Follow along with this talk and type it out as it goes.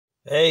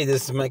Hey,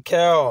 this is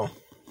Michael.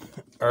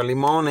 Early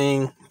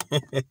morning.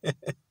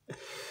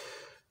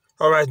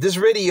 All right, this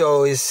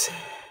video is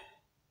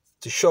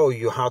to show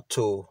you how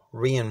to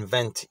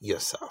reinvent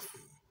yourself.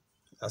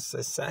 That's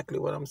exactly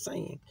what I'm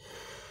saying.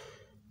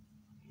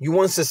 You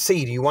want to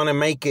succeed, you want to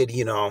make it,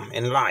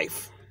 in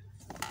life.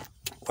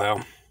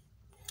 Well,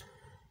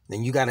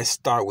 then you got to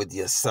start with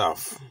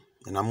yourself.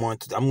 And I'm going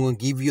to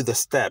give you the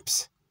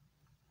steps.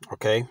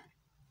 Okay?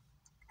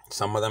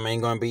 Some of them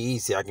ain't going to be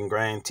easy. I can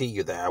guarantee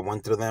you that. I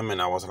went through them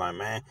and I was like,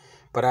 man,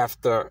 but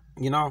after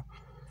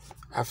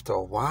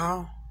a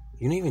while,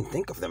 you don't even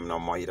think of them no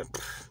more.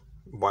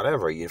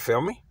 Whatever, you feel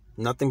me?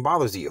 Nothing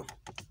bothers you.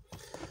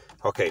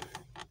 Okay.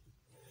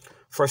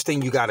 First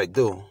thing you got to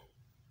do,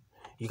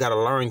 you got to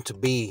learn to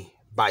be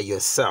by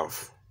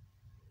yourself.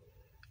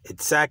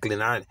 Exactly.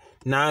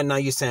 Now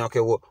you're saying,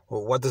 okay, well,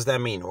 what does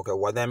that mean? Okay,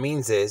 what that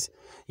means is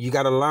you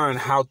got to learn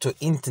how to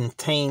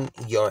entertain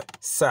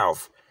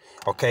yourself.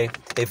 Okay?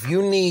 If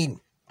you need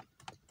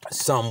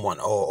someone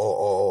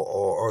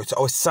or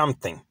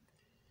something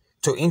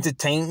to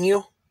entertain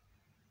you,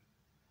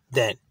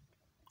 then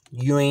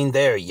you ain't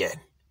there yet.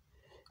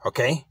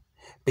 Okay?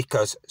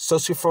 Because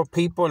social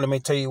people, let me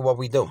tell you what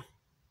we do.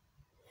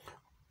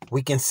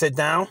 We can sit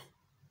down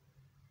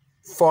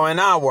for an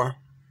hour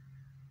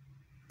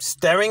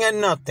staring at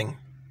nothing,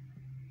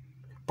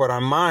 but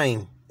our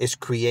mind is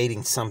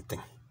creating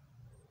something.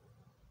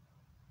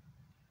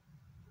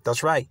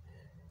 That's right.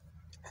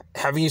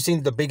 Haven't you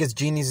seen the biggest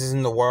geniuses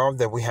in the world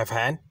that we have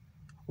had?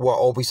 Were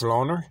always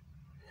loners.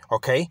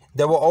 Okay?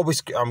 They were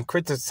always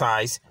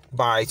criticized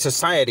by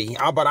society.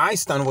 Albert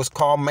Einstein was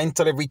called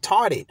mentally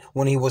retarded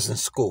when he was in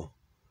school.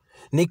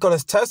 Nikola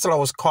Tesla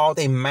was called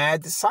a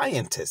mad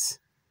scientist.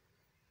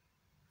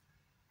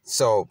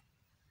 So,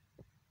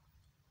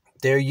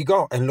 there you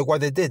go. And look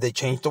what they did. They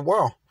changed the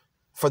world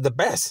for the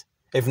best.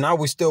 If not,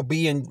 we still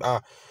be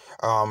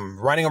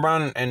riding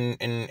around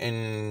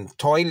in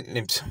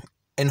toilets,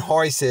 in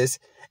horses,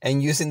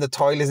 and using the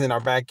toilets in our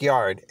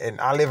backyard. And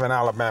I live in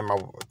Alabama.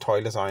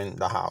 Toilets are in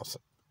the house.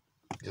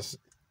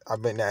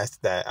 I've been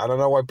asked that. I don't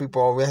know why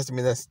people always ask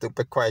me that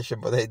stupid question,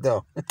 but they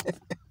do.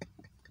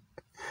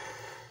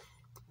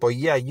 But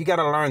yeah, you got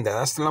to learn that.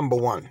 That's number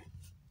one.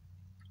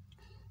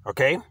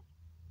 Okay?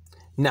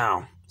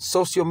 Now,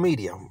 social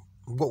media.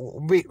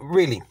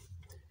 Really,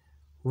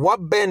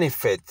 what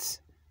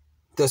benefits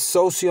does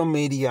social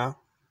media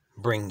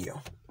bring you?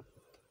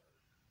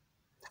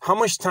 How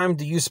much time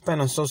do you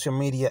spend on social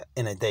media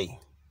in a day?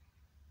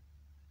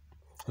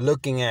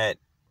 Looking at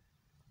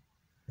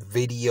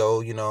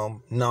video,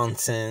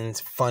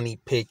 nonsense, funny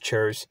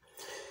pictures,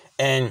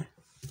 and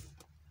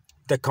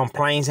the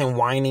complaints and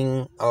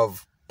whining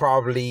of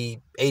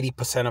probably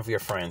 80% of your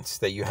friends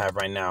that you have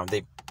right now.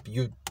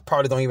 You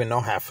probably don't even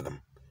know half of them.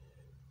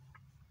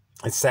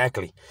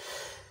 Exactly.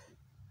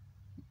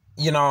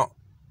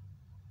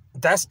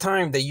 That's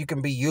time that you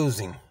can be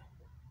using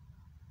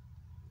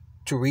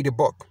to read a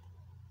book.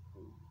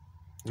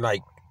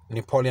 Like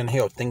Napoleon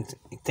Hill, Think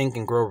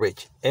and Grow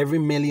Rich. Every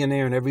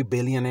millionaire and every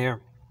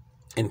billionaire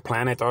in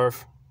planet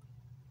Earth,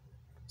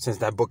 since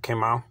that book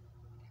came out,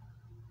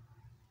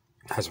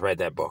 has read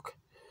that book.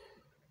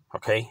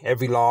 Okay?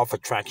 Every law of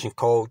attraction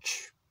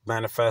coach,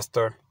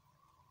 manifestor,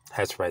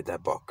 has read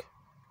that book.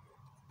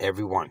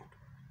 Everyone.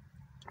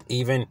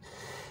 Even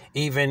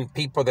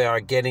people that are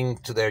getting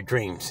to their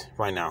dreams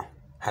right now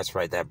has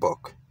read that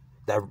book.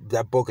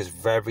 That book is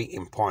very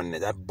important.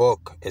 That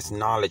book is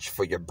knowledge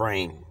for your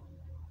brain.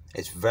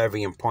 It's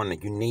very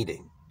important. You need it.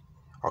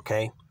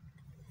 Okay?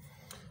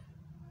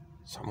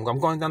 So I'm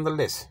going down the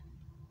list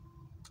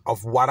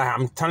of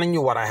I'm telling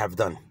you what I have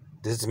done.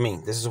 This is me.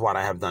 This is what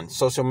I have done.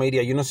 Social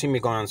media. You don't see me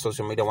going on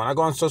social media. When I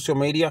go on social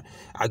media,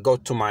 I go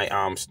to my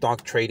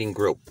stock trading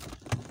group.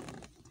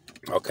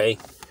 Okay?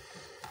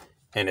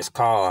 And it's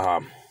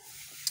called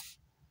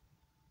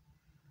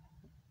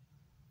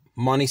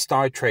Money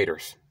Star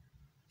Traders.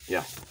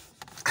 Yeah.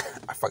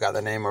 I forgot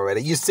the name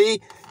already. You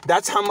see,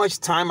 that's how much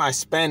time I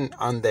spend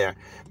on there.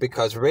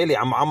 Because really,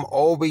 I'm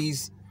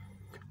always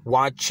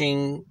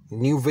watching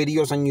new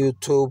videos on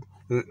YouTube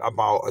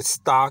about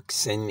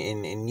stocks and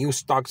new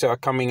stocks that are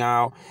coming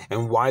out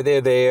and why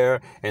they're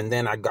there. And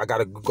then I got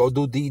to go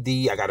do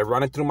DD. I got to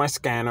run it through my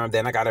scanner.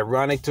 Then I got to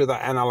run it through the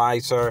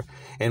analyzer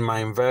and my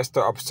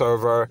investor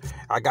observer.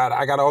 I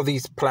got all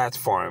these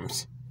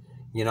platforms.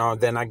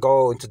 Then I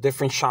go into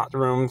different chat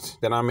rooms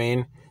that I'm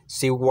in,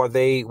 see what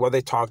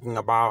they're talking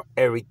about,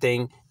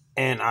 everything.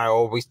 And I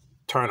always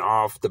turn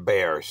off the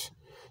bears,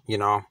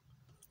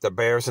 the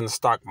bears in the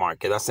stock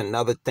market. That's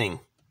another thing.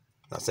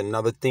 That's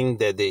another thing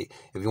that if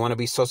you want to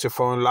be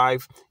successful in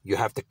life, you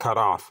have to cut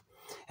off.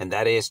 And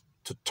that is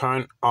to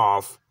turn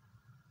off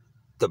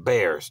the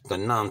bears, the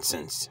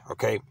nonsense,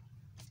 okay?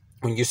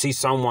 When you see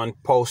someone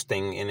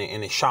posting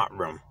in a chat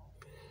room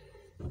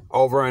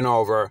over and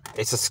over,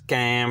 it's a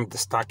scam, the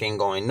stock ain't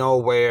going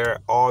nowhere,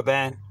 all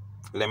that,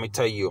 let me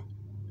tell you,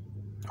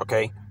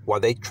 okay?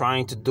 What they're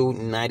trying to do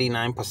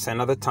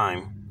 99% of the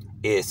time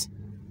is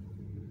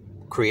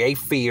create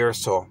fear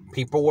so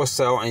people will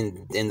sell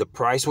and the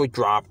price will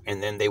drop,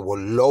 and then they will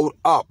load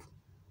up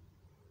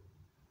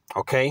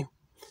Okay?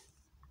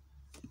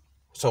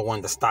 So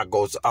when the stock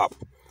goes up,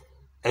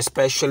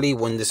 especially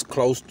when it's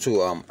close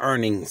to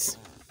earnings,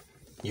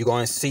 you're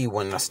going to see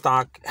when the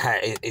stock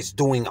is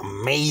doing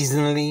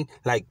amazingly,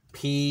 like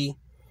EIX,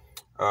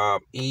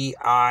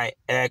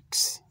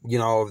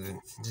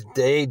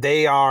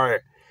 they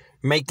are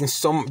making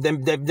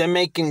they're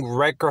making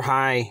record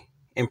high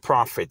in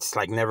profits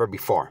like never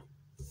before.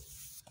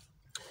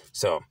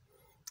 So,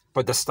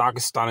 but the stock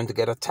is starting to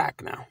get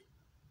attacked now.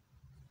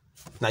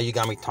 Now you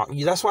got me talking.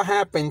 That's what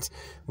happens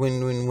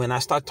when I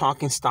start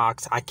talking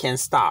stocks. I can't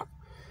stop.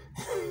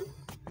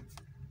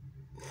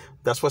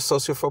 That's what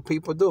social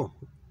people do.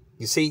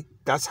 You see,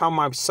 that's how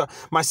my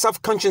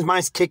self-conscious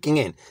mind's kicking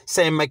in.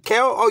 Saying,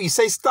 Mikhail, oh, you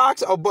say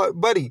stocks? Oh,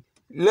 buddy,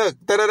 look,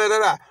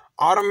 da-da-da-da-da.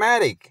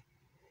 Automatic.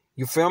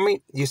 You feel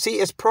me? You see,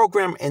 it's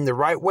programmed in the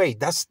right way.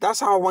 That's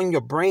how I want your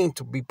brain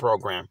to be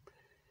programmed.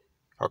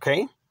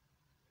 Okay?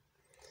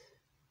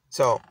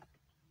 So,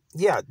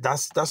 yeah,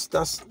 that's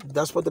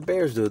what the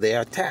bears do. They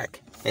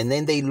attack. And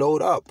then they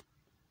load up.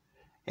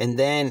 And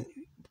then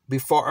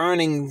before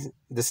earnings,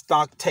 the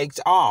stock takes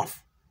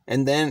off.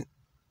 And then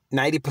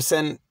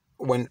 90%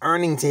 when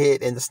earnings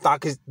hit and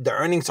the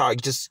earnings are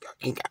just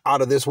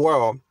out of this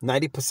world,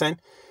 90%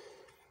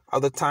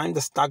 of the time the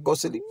stock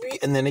goes to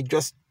and then they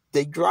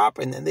drop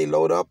and then they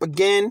load up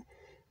again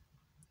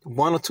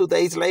 1 or 2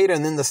 days later,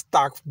 and then the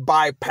stock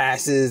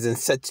bypasses and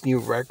sets new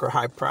record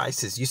high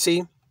prices. You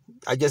see,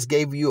 I just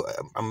gave you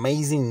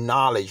amazing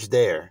knowledge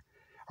there.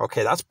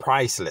 Okay, that's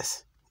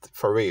priceless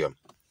for real.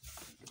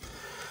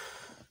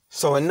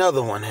 So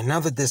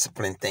another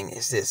discipline thing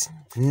is this.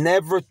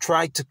 Never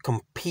try to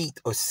compete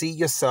or see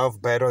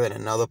yourself better than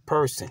another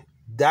person.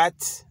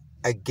 That's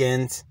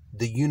against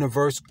the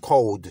universe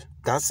code.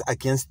 That's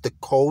against the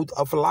code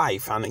of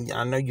life. I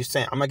know you're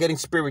saying, I'm not getting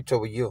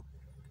spiritual with you.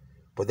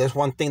 But there's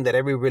one thing that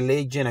every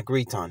religion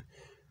agrees on.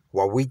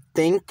 What we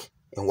think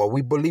and what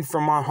we believe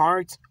from our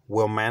hearts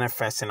will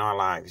manifest in our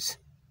lives.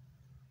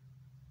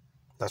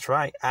 That's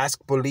right. Ask,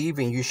 believe,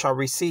 and you shall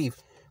receive.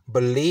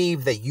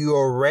 Believe that you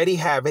already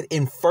have it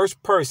in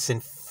first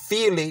person.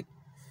 Feel it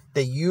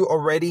that you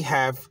already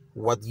have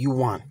what you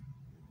want.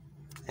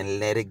 And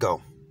let it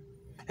go.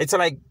 It's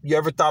like, you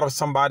ever thought of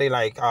somebody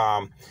like,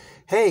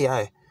 hey,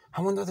 I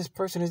wonder what this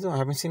person is doing. I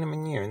haven't seen them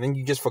in years. And then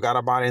you just forgot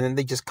about it. And then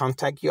they just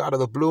contact you out of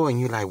the blue. And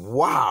you're like,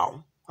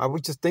 wow, I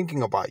was just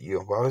thinking about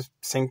you. Well, it's the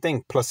same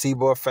thing.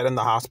 Placebo effect in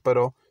the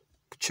hospital.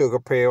 Sugar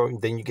pill.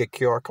 Then you get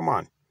cured. Come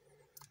on.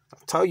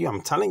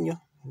 I'm telling you.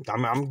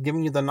 I'm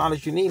giving you the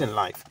knowledge you need in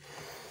life.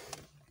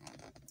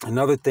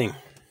 Another thing.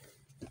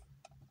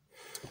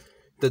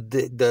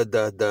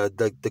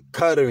 The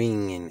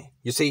cuttering. And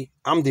you see,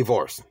 I'm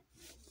divorced.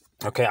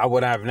 Okay, I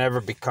would have never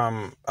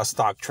become a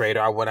stock trader.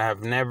 I would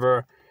have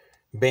never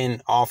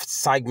been off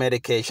psych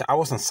medication. I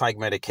was on psych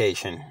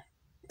medication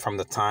from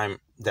the time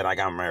that I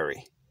got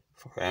married.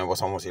 And it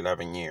was almost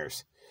 11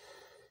 years.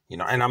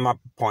 And I'm not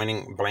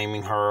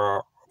blaming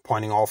her,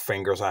 pointing all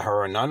fingers at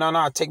her. No,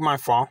 I take my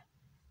fall.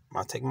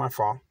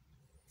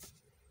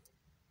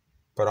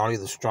 But only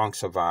the strong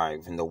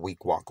survive and the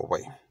weak walk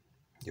away.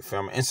 You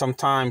feel me? And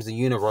sometimes the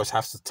universe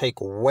has to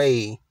take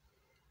away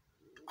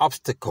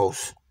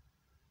obstacles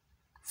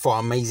for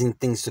amazing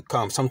things to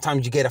come.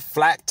 Sometimes you get a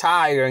flat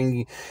tire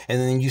and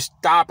then you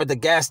stop at the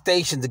gas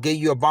station to get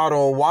you a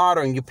bottle of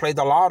water and you play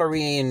the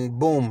lottery and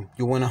boom,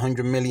 you win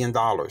 $100 million.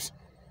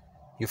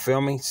 You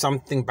feel me?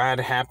 Something bad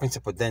happens,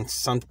 but then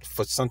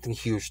for something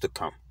huge to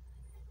come.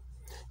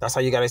 That's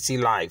how you got to see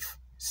life.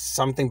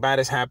 Something bad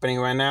is happening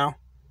right now.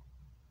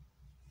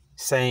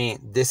 Saying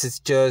this is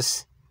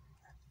just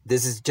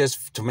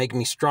to make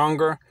me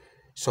stronger.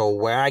 So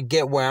where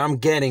I'm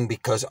getting,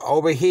 because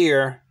over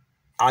here,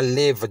 I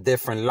live a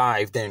different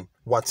life than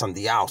what's on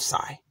the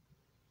outside.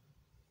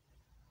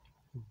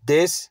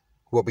 This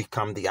will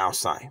become the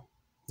outside.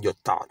 Your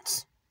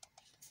thoughts.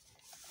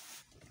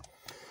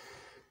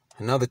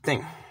 Another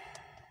thing.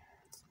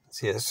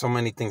 See, there's so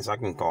many things I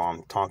can go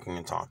on talking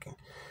and talking.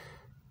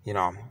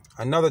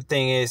 Another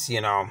thing is,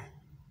 you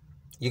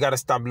got to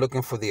stop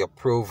looking for the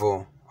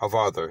approval of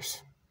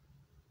others.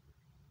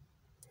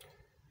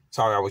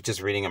 Sorry, I was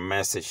just reading a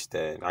message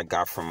that I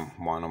got from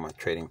one of my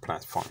trading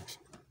platforms.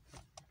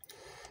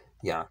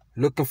 Yeah,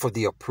 looking for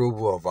the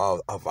approval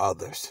of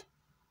others.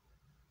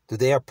 Do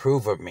they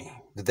approve of me?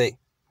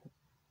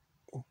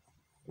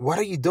 What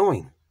are you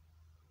doing?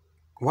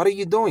 What are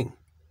you doing?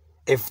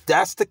 If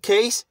that's the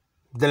case,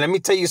 then let me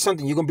tell you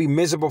something. You're going to be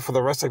miserable for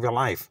the rest of your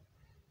life.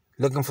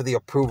 Looking for the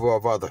approval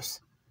of others.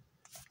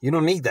 You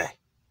don't need that.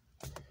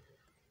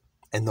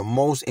 And the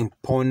most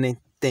important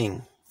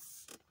thing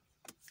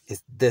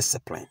is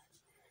discipline.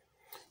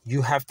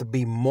 You have to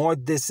be more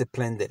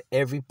disciplined than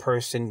every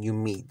person you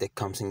meet that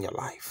comes in your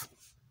life.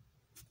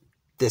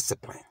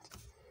 Discipline.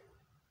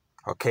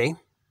 Okay?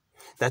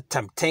 That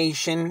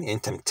temptation,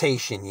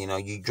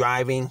 you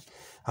driving,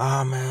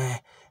 oh man,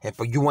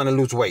 but you want to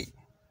lose weight.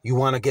 You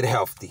want to get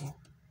healthy.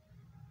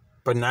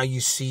 But now you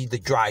see the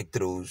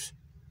drive-thrus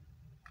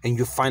And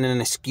you're finding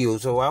an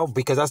excuse. Oh, well,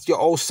 because that's your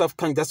old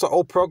subconscious, that's the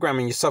old program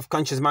in your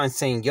subconscious mind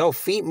saying, yo,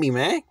 feed me,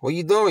 man. What are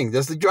you doing?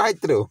 That's the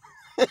drive-through.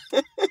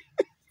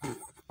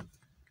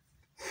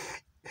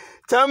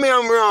 Tell me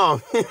I'm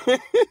wrong.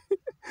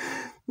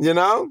 You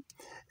know?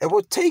 It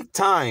will take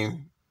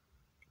time.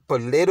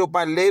 But little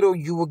by little,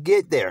 you will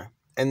get there.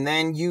 And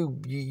then you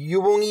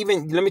won't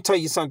even, let me tell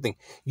you something.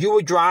 You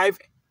will drive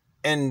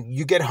and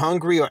you get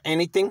hungry or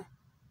anything,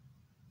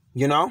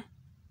 you know?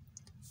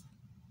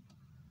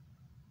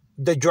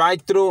 The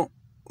drive-through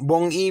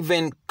won't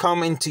even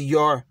come into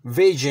your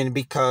vision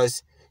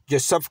because your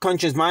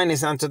subconscious mind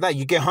is onto that.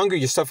 You get hungry,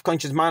 your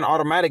subconscious mind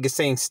automatic is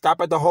saying, stop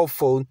at the Whole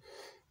Food,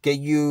 get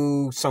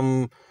you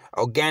some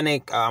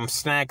organic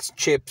snacks,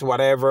 chips,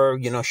 whatever,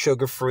 you know,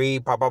 sugar-free,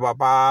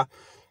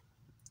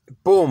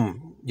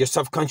 boom. Your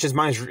subconscious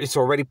mind is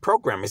already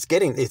programmed.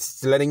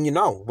 It's letting you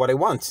know what it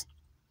wants.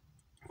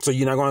 So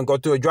you're not going to go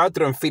to a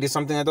drive-thru and feed it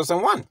something it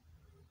doesn't want.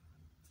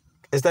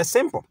 It's that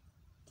simple.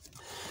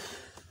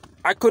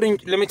 Let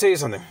me tell you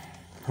something.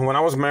 When I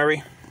was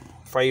married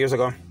 5 years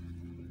ago,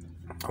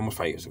 almost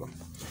 5 years ago,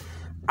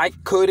 I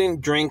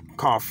couldn't drink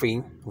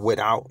coffee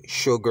without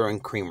sugar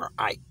and creamer.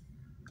 I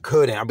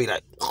couldn't. I'd be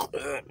like,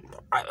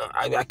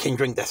 I can't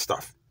drink that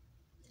stuff.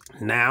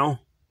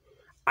 Now,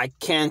 I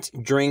can't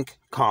drink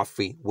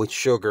coffee with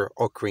sugar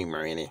or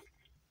creamer in it.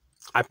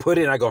 I put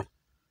it, I go,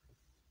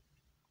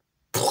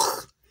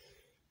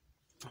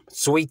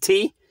 sweet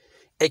tea?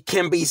 It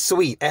can be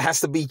sweet. It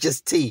has to be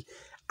just tea.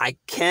 I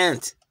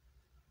can't.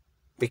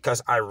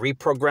 Because I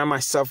reprogram my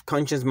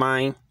subconscious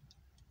mind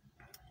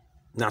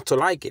not to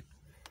like it.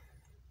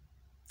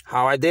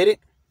 How I did it?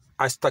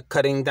 I started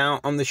cutting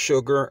down on the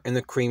sugar and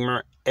the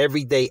creamer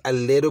every day, a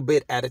little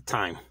bit at a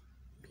time.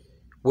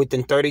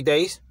 Within 30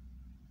 days,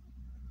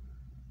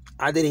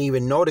 I didn't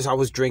even notice I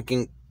was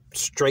drinking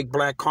straight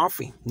black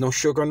coffee. No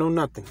sugar, no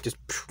nothing.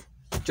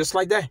 Just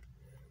like that.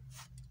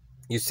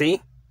 You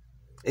see?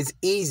 It's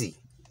easy.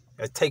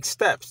 It takes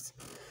steps.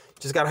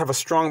 Just got to have a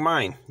strong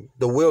mind,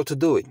 the will to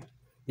do it.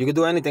 You can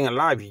do anything in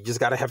life. You just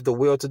got to have the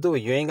will to do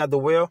it. You ain't got the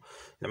will,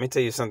 let me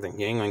tell you something.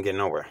 You ain't going to get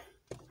nowhere.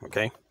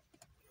 Okay?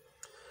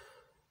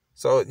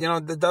 So, you know,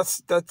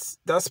 that's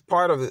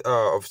part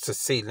of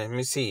succeed. Let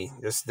me see.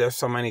 There's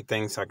so many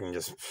things I can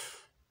just,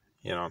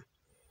 you know.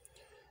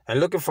 And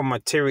looking for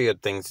material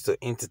things to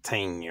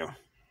entertain you.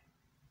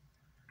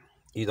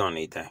 You don't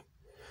need that.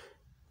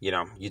 You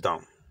know, you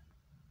don't.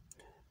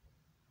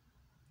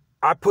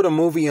 I put a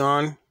movie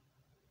on,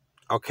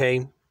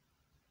 okay?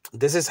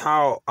 This is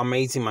how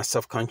amazing my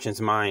subconscious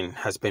mind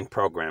has been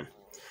programmed.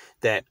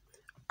 That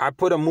I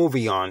put a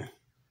movie on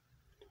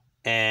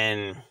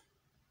and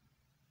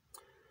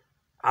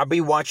I'll be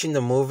watching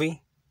the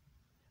movie,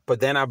 but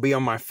then I'll be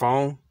on my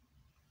phone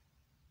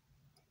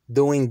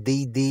doing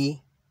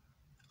DD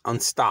on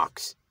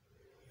stocks.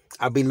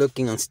 I'll be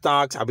looking on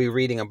stocks. I'll be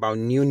reading about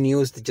new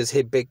news that just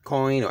hit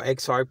Bitcoin or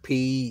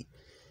XRP.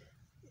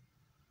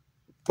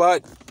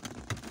 But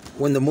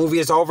when the movie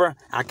is over,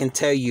 I can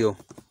tell you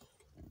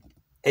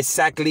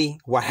exactly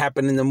what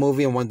happened in the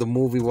movie and what the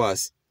movie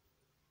was.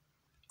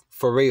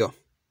 For real.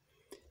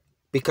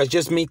 Because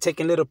just me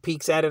taking little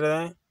peeks out of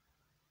that.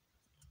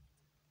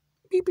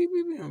 Beep, beep,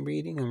 beep. I'm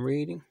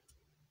reading.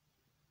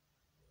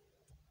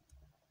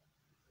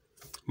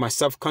 My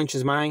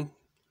subconscious mind,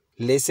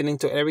 listening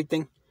to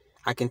everything,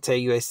 I can tell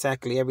you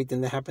exactly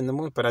everything that happened in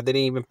the movie. But I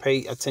didn't even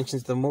pay attention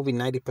to the movie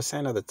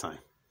 90% of the time.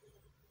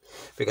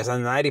 Because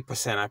on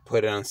 90%, I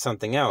put it on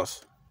something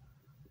else.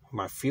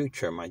 My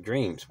future, my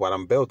dreams, what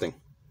I'm building.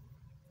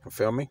 You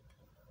feel me?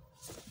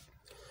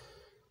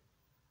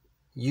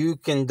 You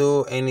can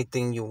do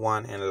anything you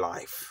want in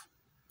life.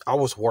 I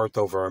was worth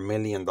over $1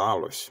 million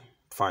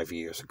 5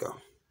 years ago.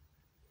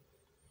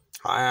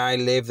 I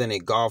lived in a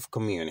golf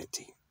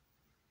community.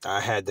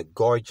 I had the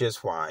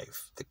gorgeous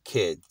wife, the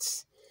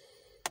kids.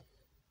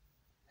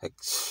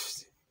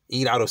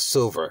 Eat out of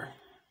silver.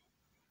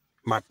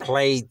 My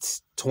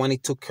plates,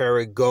 22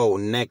 karat gold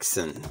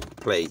Nexon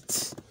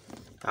plates.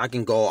 I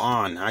can go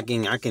on. I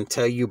can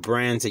tell you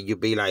brands that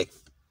you'd be like,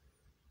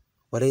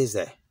 what is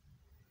that?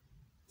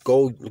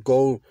 Gold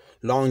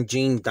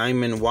Longines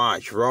diamond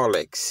watch,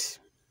 Rolex.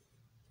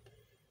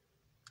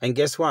 And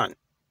guess what?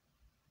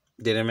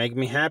 Did it make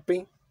me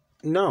happy?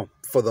 No.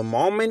 For the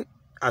moment,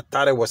 I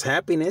thought it was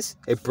happiness.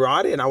 It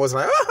brought it, and I was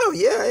like, oh,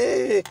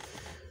 yeah.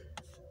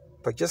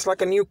 But just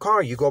like a new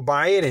car, you go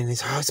buy it, and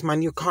it's my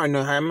new car.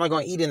 No, I'm not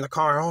going to eat in the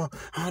car. Oh,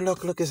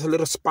 look, it's a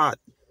little spot.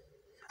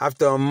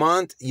 After a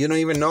month, you don't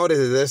even notice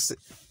that there's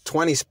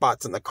 20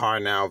 spots in the car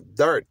now.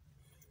 Dirt.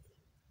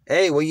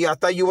 Hey, I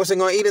thought you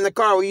wasn't going to eat in the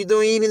car. What are you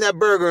doing eating that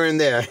burger in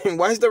there?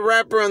 Why's the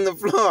wrapper on the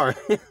floor?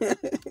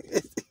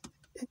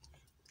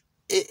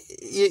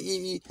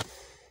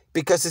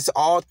 Because it's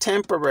all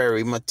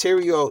temporary.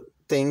 Material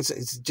things,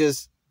 it's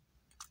just,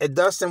 it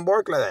doesn't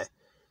work like that.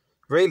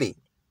 Really.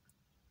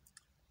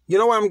 You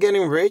know why I'm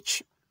getting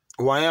rich?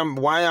 Why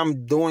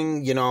I'm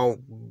doing, you know,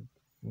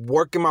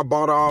 working my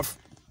butt off,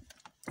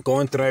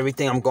 going through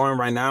everything I'm going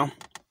right now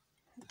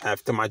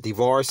after my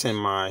divorce and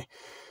my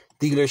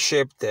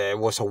dealership that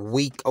was a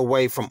week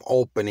away from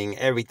opening.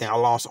 Everything. I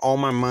lost all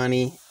my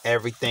money,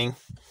 everything.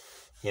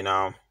 You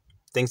know,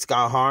 things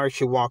got hard.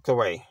 She walked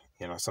away.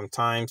 You know,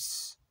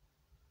 sometimes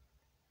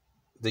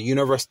the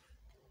universe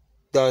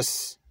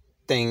does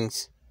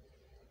things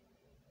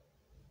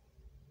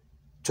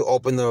to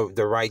open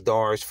the right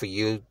doors for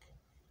you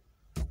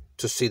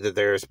to see that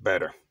there's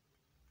better.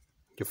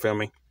 You feel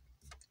me?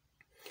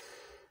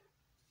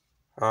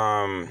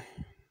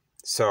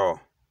 So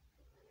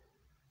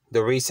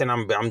the reason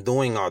I'm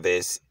doing all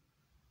this,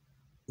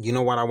 you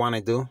know what I want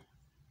to do?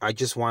 I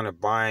just want to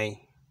buy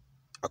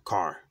a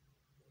car.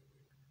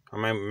 I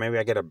mean, maybe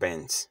I get a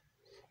Benz,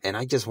 and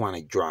I just want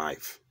to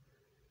drive.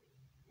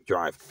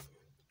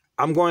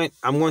 I'm going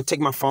to take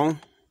my phone,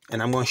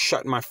 and I'm going to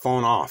shut my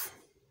phone off,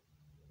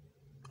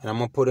 and I'm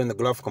going to put it in the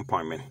glove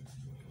compartment.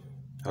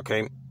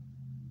 Okay,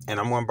 and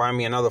I'm going to buy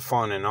me another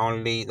phone, and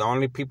the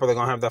only people that are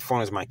going to have that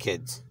phone is my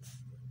kids.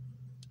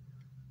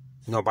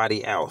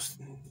 Nobody else.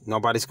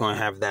 Nobody's going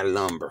to have that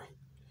number.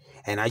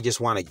 And I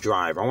just want to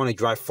drive. I want to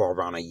drive for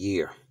around a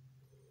year.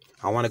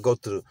 I want to go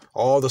to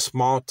all the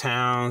small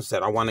towns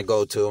that I want to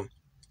go to,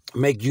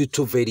 make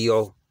YouTube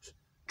video,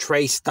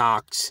 trade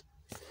stocks,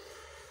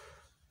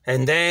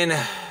 and then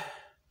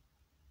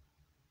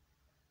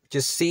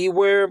just see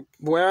where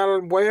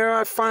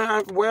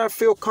I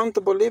feel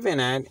comfortable living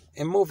at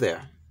and move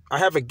there. I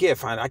have a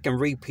gift. I can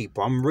read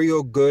people. I'm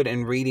real good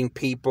in reading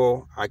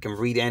people. I can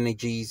read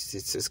energies.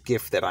 It's this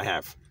gift that I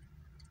have.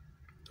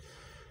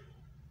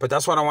 But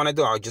that's what I want to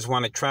do. I just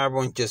want to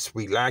travel and just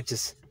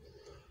relax.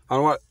 I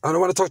don't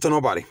want to talk to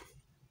nobody.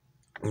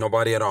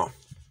 Nobody at all.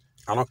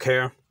 I don't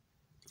care.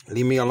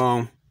 Leave me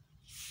alone.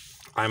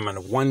 I'm on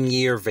a 1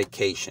 year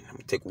vacation. I'm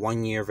going to take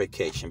 1 year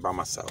vacation by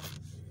myself.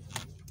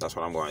 That's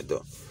what I'm going to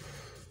do.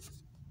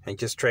 And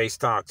just trade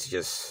stocks,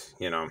 just,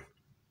 you know.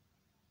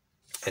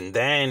 And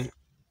then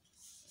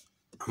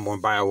I'm going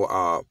to buy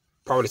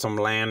probably some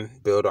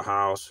land, build a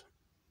house.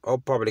 I'll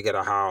probably get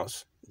a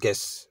house, get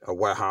a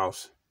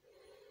warehouse.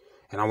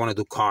 And I want to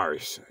do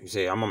cars. You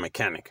see, I'm a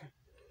mechanic.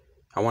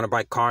 I want to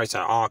buy cars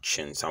at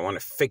auctions. I want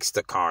to fix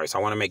the cars. I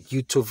want to make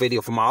YouTube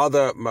video for my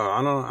other.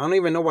 I don't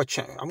even know what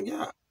channel. I'm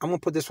gonna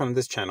put this one on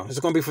this channel. It's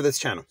gonna be for this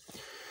channel,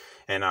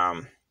 and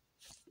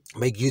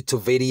make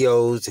YouTube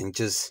videos and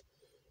just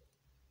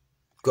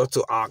go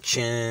to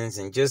auctions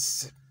and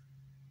just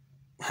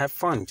have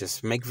fun.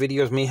 Just make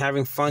videos me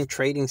having fun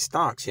trading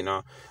stocks. You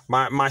know,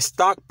 my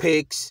stock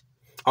picks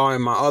are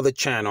in my other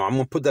channel. I'm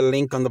gonna put the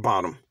link on the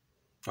bottom.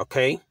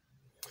 Okay,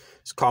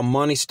 it's called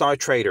Money Star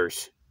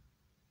Traders.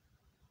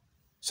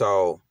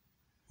 So,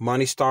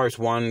 Money Star is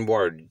one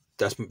word.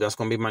 That's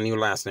gonna be my new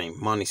last name,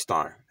 Money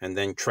Star, and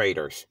then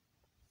Traders.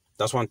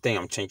 That's one thing.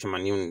 I'm changing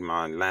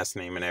my last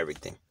name and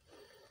everything.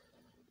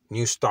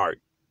 New start.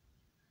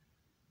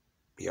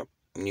 Yep,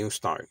 new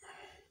start.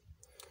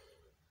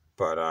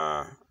 But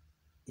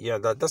yeah,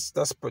 that's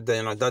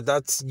you know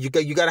that's you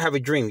gotta have a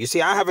dream. You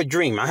see, I have a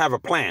dream. I have a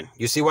plan.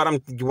 You see what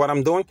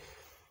I'm doing?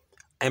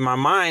 In my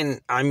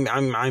mind, I'm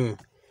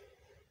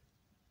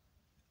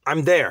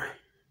there.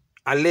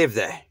 I live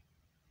there.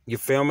 You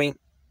feel me?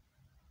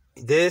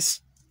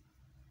 This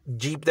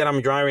Jeep that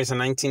I'm driving is a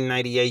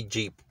 1998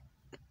 Jeep.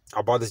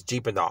 I bought this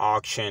Jeep at the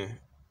auction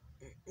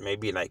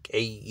maybe like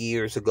 8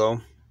 years ago.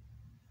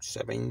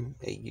 7,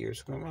 8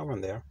 years ago.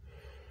 Around there.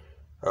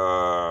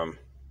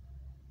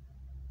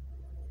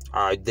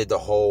 I did the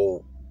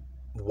whole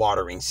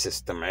watering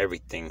system,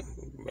 everything.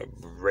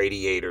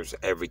 Radiators,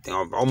 everything.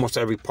 Almost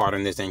every part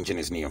in this engine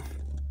is new.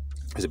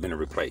 Has been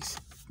replaced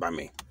by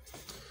me.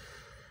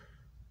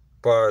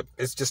 But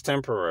it's just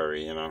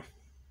temporary, you know.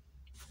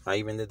 I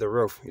even did the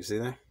roof. You see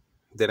that?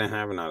 Didn't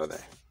have none of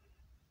that.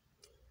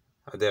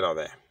 I did all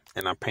that.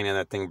 And I painted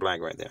that thing black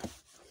right there.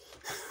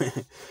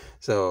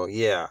 So,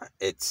 yeah,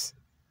 it's,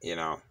 you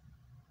know,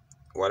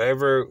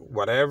 whatever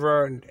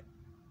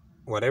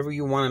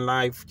you want in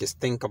life, just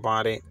think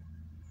about it.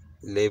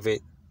 Live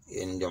it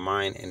in your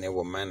mind and it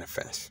will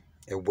manifest.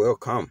 It will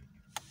come.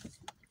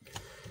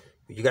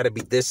 You got to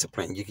be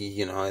disciplined.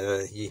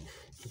 You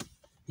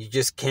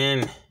just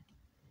can't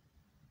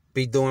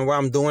be doing what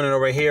I'm doing it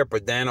over here,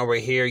 but then over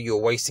here you're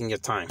wasting your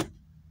time.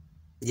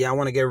 Yeah, I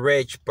want to get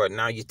rich, but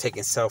now you're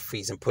taking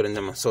selfies and putting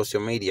them on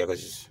social media.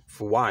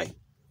 For why?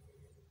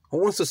 Who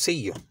wants to see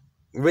you?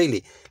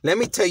 Really? Let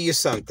me tell you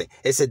something.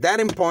 Is it that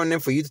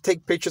important for you to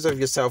take pictures of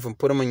yourself and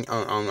put them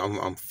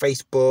on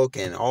Facebook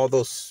and all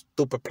those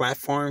stupid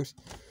platforms?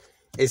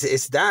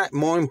 Is that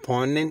more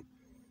important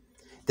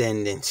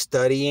than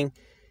studying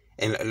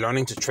and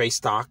learning to trade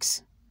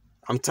stocks?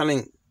 I'm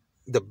telling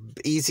the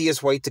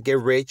easiest way to get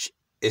rich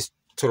is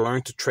to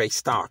learn to trade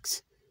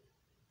stocks.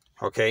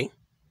 Okay?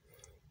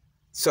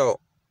 So,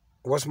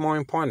 what's more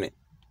important?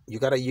 You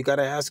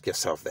gotta ask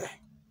yourself that.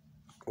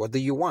 What do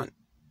you want?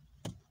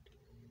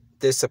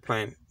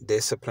 Discipline,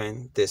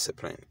 discipline,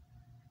 discipline.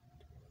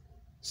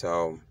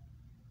 So,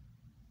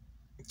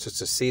 to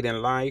succeed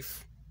in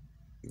life,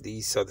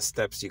 these are the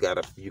steps you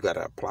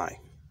gotta apply.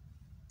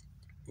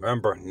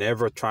 Remember,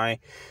 never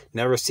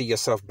see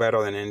yourself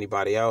better than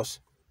anybody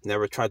else.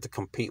 Never try to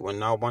compete with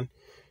no one.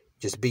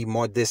 Just be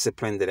more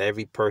disciplined than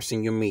every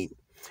person you meet.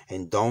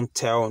 And don't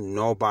tell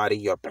nobody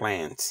your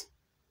plans.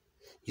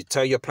 You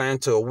tell your plan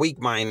to a weak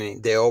mind,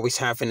 and they always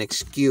have an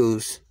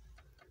excuse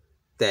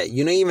that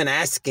you're not even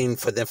asking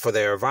for them for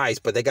their advice,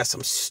 but they got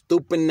some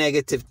stupid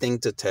negative thing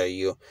to tell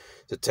you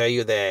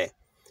that,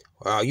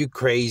 well, you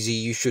crazy,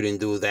 you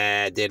shouldn't do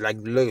that. They're like,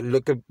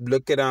 look at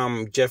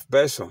Jeff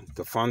Bezos,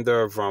 the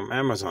founder of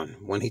Amazon,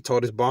 when he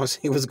told his boss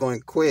he was going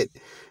to quit,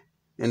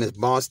 and his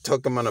boss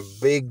took him on a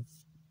big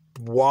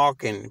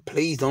walk and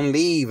please don't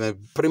leave, and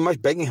pretty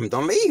much begging him,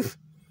 don't leave.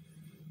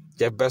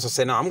 Jeff Bezos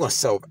said, no, I'm gonna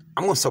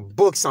sell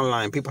books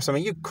online. People say,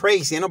 man, you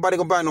crazy. Ain't nobody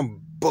gonna buy no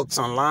books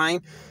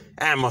online.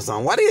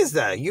 Amazon, what is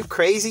that? You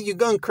crazy? You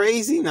going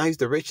crazy? Now he's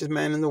the richest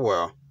man in the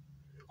world.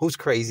 Who's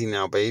crazy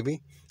now,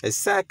 baby?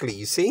 Exactly,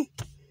 you see?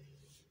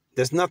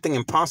 There's nothing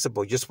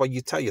impossible, just what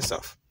you tell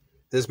yourself.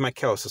 This is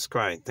Michael.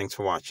 Subscribe. Thanks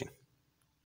for watching.